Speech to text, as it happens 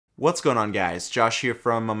What's going on, guys? Josh here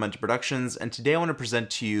from Moman Productions, and today I want to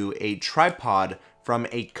present to you a tripod from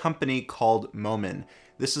a company called Moman.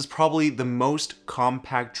 This is probably the most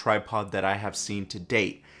compact tripod that I have seen to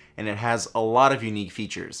date, and it has a lot of unique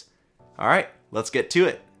features. Alright, let's get to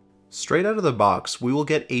it. Straight out of the box, we will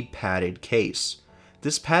get a padded case.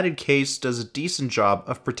 This padded case does a decent job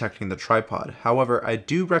of protecting the tripod. However, I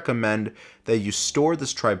do recommend that you store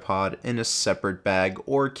this tripod in a separate bag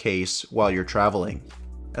or case while you're traveling.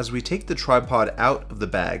 As we take the tripod out of the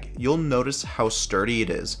bag, you'll notice how sturdy it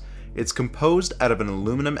is. It's composed out of an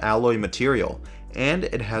aluminum alloy material, and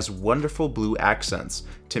it has wonderful blue accents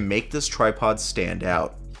to make this tripod stand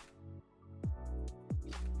out.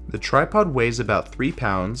 The tripod weighs about 3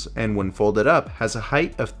 pounds and when folded up has a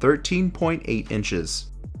height of 13.8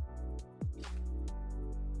 inches.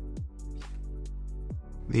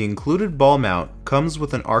 The included ball mount comes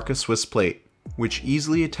with an Arca Swiss plate, which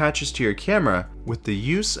easily attaches to your camera with the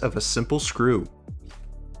use of a simple screw.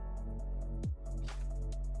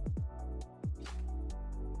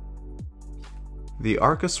 The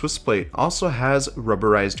Arca Swiss plate also has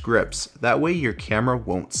rubberized grips, that way your camera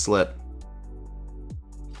won't slip.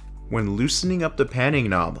 When loosening up the panning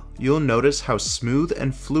knob, you'll notice how smooth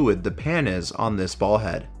and fluid the pan is on this ball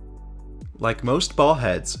head. Like most ball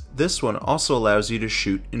heads, this one also allows you to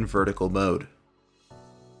shoot in vertical mode.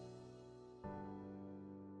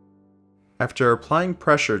 After applying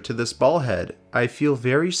pressure to this ball head, I feel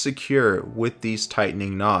very secure with these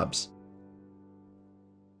tightening knobs.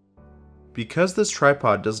 Because this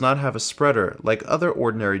tripod does not have a spreader like other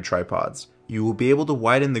ordinary tripods, you will be able to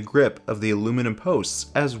widen the grip of the aluminum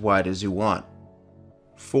posts as wide as you want.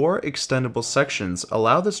 4 extendable sections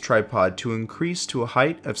allow this tripod to increase to a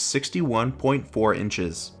height of 61.4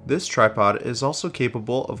 inches. This tripod is also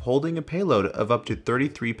capable of holding a payload of up to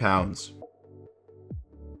 33 pounds.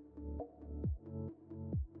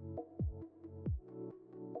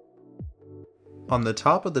 On the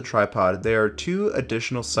top of the tripod, there are 2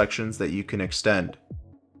 additional sections that you can extend.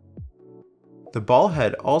 The ball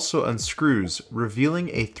head also unscrews, revealing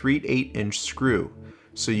a 3/8 inch screw,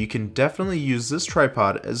 so you can definitely use this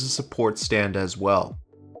tripod as a support stand as well.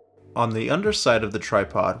 On the underside of the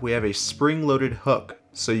tripod, we have a spring-loaded hook,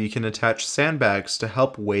 so you can attach sandbags to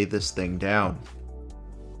help weigh this thing down.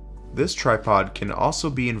 This tripod can also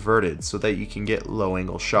be inverted so that you can get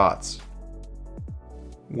low-angle shots.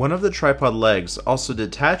 One of the tripod legs also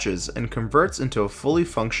detaches and converts into a fully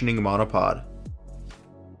functioning monopod.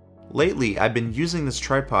 Lately, I've been using this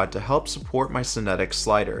tripod to help support my Cinetic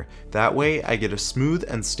slider. That way, I get a smooth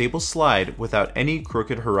and stable slide without any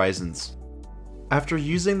crooked horizons. After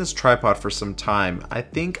using this tripod for some time, I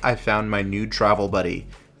think I found my new travel buddy.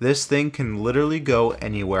 This thing can literally go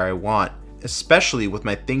anywhere I want, especially with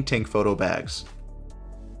my think tank photo bags.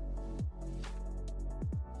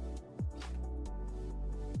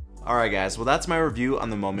 Alright guys, well that's my review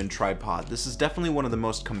on the Moman tripod. This is definitely one of the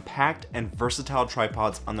most compact and versatile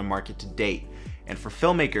tripods on the market to date. And for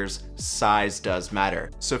filmmakers, size does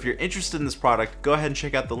matter. So if you're interested in this product, go ahead and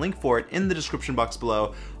check out the link for it in the description box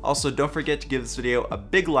below. Also, don't forget to give this video a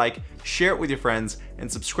big like, share it with your friends, and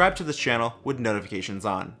subscribe to this channel with notifications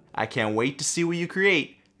on. I can't wait to see what you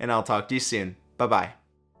create, and I'll talk to you soon. Bye bye.